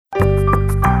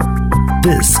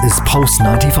This is Pulse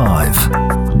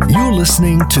 95. You're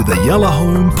listening to the Yellow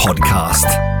Home Podcast.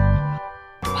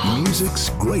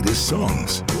 Music's greatest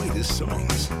songs.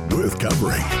 Worth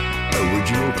covering.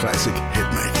 Original classic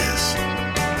hitmakers.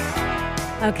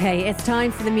 Okay, it's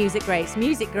time for the Music Greats.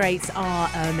 Music Greats are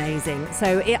amazing.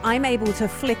 So I'm able to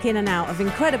flick in and out of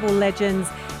incredible legends,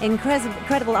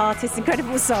 incredible artists,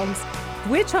 incredible songs.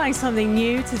 We're trying something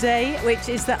new today, which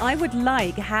is that I would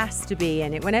like has to be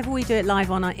in it. Whenever we do it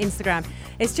live on our Instagram,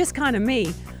 it's just kind of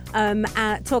me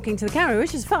talking to the camera,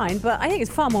 which is fine, but I think it's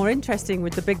far more interesting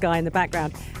with the big guy in the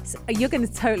background. So you're going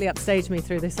to totally upstage me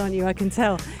through this, aren't you? I can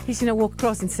tell. He's going to walk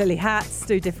across in silly hats,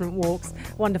 do different walks.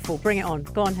 Wonderful. Bring it on.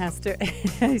 Go on, Has to.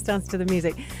 He's danced to the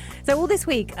music. So all this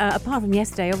week, apart from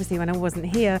yesterday, obviously, when I wasn't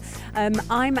here,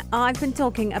 I've been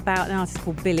talking about an artist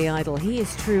called Billy Idol. He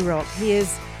is true rock. He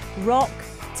is rock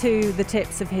to the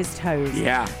tips of his toes.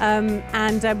 Yeah.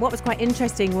 And what was quite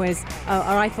interesting was,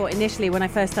 or I thought initially when I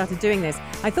first started doing this,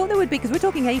 I thought there would be, because we're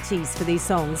talking 80s for these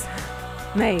songs.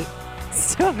 Mate,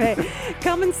 stop it.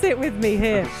 Come and sit with me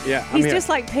here. Yeah, I'm He's here. just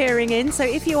like peering in. So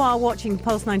if you are watching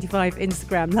Pulse 95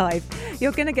 Instagram live,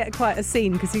 you're going to get quite a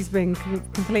scene because he's been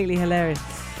completely hilarious.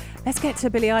 Let's get to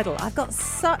Billy Idol. I've got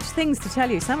such things to tell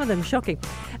you, some of them shocking.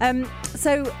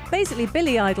 So basically,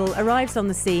 Billy Idol arrives on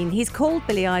the scene. He's called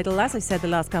Billy Idol, as I said, the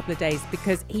last couple of days,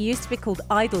 because he used to be called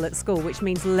Idle at school, which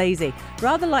means lazy.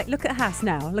 Rather like, look at Hass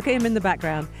now. Look at him in the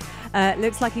background.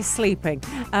 Looks like he's sleeping.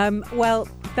 Well,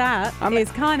 that is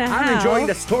kind of how... I'm enjoying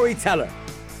the storyteller.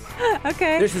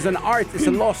 Okay. This is an art. It's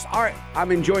a lost art.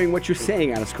 I'm enjoying what you're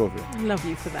saying, Anna Schofield. Love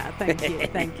you for that. Thank you.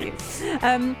 Thank you.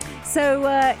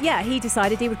 He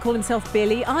decided he would call himself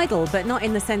Billy Idol, but not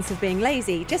in the sense of being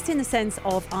lazy, just in the sense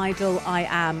of idol, I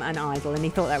am an idol. And he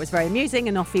thought that was very amusing,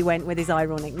 and off he went with his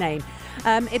ironic name.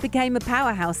 It became a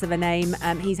powerhouse of a name.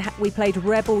 We played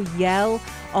Rebel Yell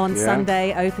on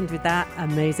Sunday, opened with that.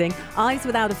 Amazing. Eyes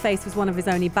Without a Face was one of his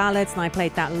only ballads, and I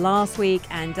played that last week.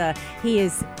 And he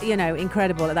is,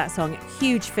 incredible at that song.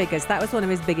 Huge figures. That was one of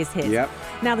his biggest hits. Yep.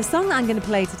 Now, the song that I'm going to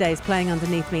play today is playing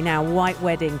underneath me now, White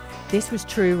Wedding. This was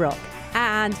true rock.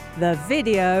 And the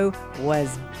video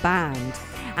was banned.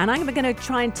 And I'm going to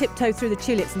try and tiptoe through the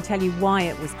tulips and tell you why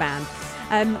it was banned.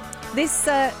 This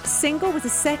single was the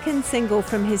second single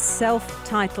from his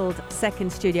self-titled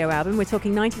second studio album. We're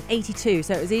talking 1982,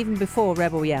 so it was even before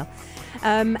Rebel Yell.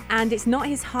 And it's not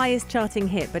his highest charting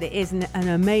hit, but it is an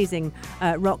amazing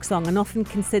rock song, and often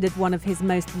considered one of his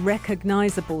most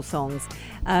recognizable songs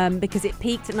because it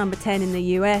peaked at number 10 in the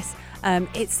US.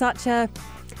 It's such a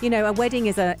wedding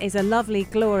is a lovely,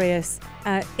 glorious,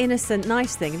 innocent,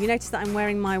 nice thing. Have you noticed that I'm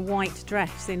wearing my white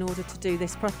dress in order to do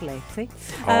this properly? See?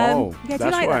 Oh, do you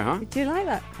that's like why, that? huh? Do you like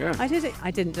that? Yeah. I did it.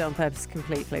 I didn't do it on purpose,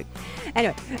 complete fluke.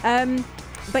 Anyway,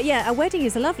 but yeah, a wedding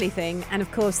is a lovely thing, and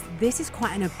of course, this is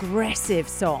quite an aggressive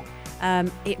song.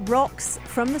 It rocks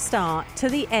from the start to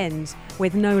the end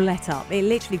with no let up. It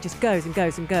literally just goes and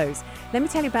goes and goes. Let me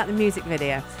tell you about the music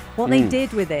video. What they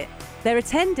did with it. They're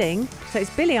attending, so it's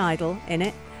Billy Idol in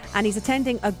it, and he's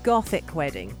attending a Gothic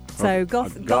wedding. So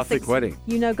Gothic wedding.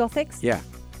 You know Gothics? Yeah.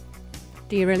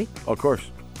 Do you really? Of course.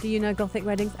 Do you know Gothic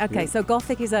weddings? Okay, Yeah. So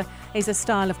Gothic is a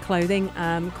style of clothing,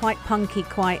 quite punky,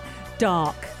 quite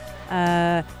dark.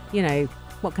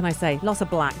 What can I say? Lots of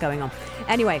black going on.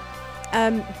 Anyway,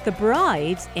 the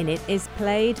bride in it is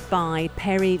played by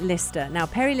Perry Lister. Now,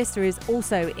 Perry Lister is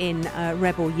also in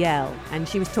Rebel Yell, and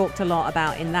she was talked a lot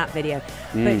about in that video.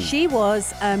 But she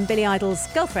was Billy Idol's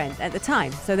girlfriend at the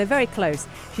time, so they're very close.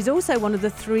 She's also one of the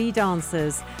three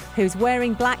dancers who's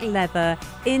wearing black leather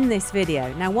in this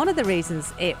video. Now, one of the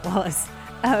reasons it was...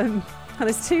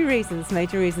 there's two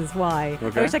major reasons why.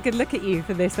 Okay. I wish I could look at you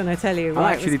for this when I tell you I'm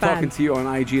why actually it was banned. talking to you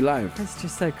on IG Live. That's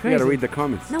just so You crazy. got to read the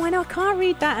comments. No, I know. I can't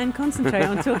read that and concentrate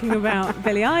on talking about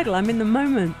Billy Idol. I'm in the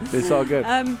moment. It's all good.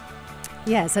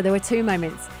 Yeah, so there were two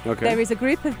moments. Okay. There is a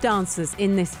group of dancers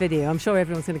in this video. I'm sure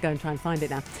everyone's going to go and try and find it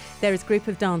now. There is a group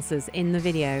of dancers in the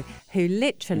video who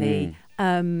literally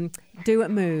do a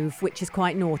move which is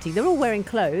quite naughty. They're all wearing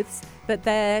clothes, but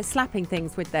they're slapping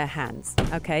things with their hands,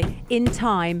 okay, in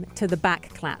time to the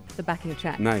back clap, the backing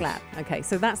track clap. Okay,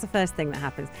 so that's the first thing that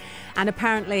happens. And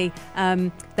apparently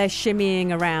they're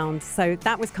shimmying around, so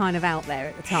that was kind of out there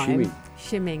at the time.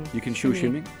 Shimming. You can show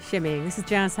shimming? Shimmying. This is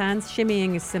jazz hands.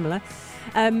 Shimmying is similar.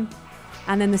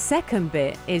 And then the second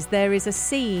bit is there is a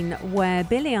scene where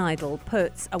Billy Idol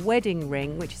puts a wedding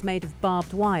ring, which is made of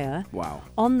barbed wire, Wow.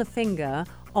 on the finger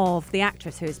of the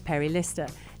actress who is Perry Lister.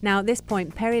 Now, at this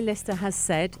point, Perry Lister has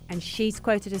said, and she's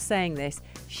quoted as saying this,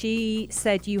 she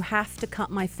said, "You have to cut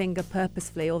my finger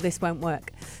purposefully or this won't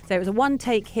work." So it was a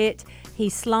one-take hit. He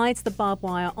slides the barbed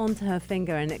wire onto her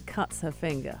finger and it cuts her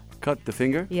finger. Cut the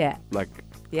finger? Yeah. Like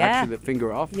Yeah. actually the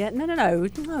finger off? Yeah, no.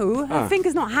 Her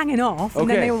finger's not hanging off, and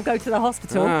then Okay. they all go to the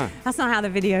hospital. That's not how the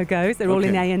video goes. They're all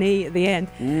in Okay. A&E at the end.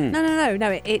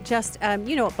 No. It just,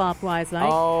 you know what barbed wire's like.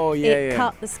 Oh, yeah, It yeah.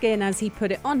 cut the skin as he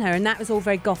put it on her, and that was all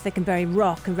very gothic and very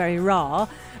rock and very raw,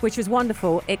 which was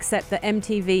wonderful, except that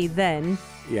MTV then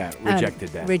Rejected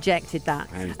that. Rejected that.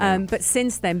 I understand. But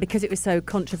since then, because it was so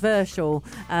controversial,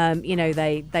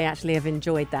 they actually have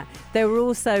enjoyed that. There were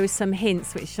also some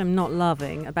hints, which I'm not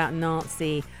loving, about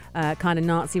Nazi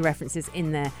references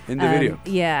in there. In the video?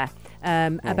 Yeah.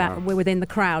 About wow. within the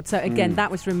crowd. So again,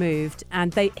 that was removed,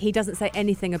 and he doesn't say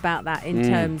anything about that in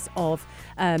terms of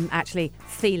actually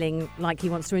feeling like he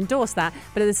wants to endorse that.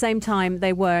 But at the same time,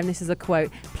 they were, and this is a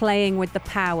quote, playing with the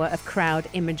power of crowd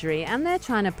imagery, and they're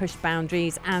trying to push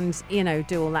boundaries and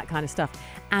do all that kind of stuff,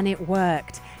 and it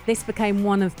worked. This became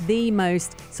one of the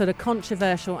most sort of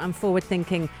controversial and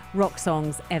forward-thinking rock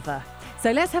songs ever.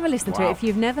 So let's have a listen to it. If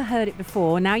you've never heard it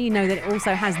before, now you know that it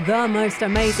also has the most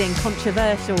amazing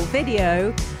controversial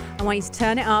video. I want you to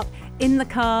turn it up in the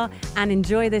car and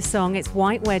enjoy this song. It's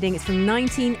White Wedding. It's from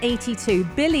 1982,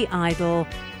 Billy Idol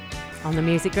on the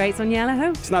Music Greats on Yellow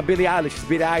Home. It's not Billie Eilish, it's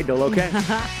Billy Idol, okay?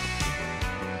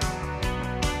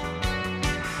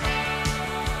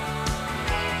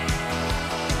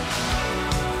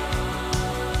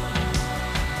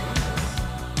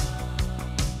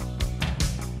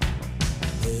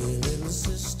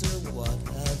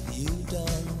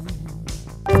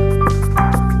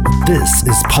 This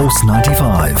is Pulse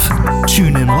 95.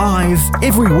 Tune in live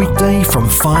every weekday from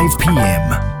 5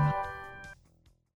 p.m.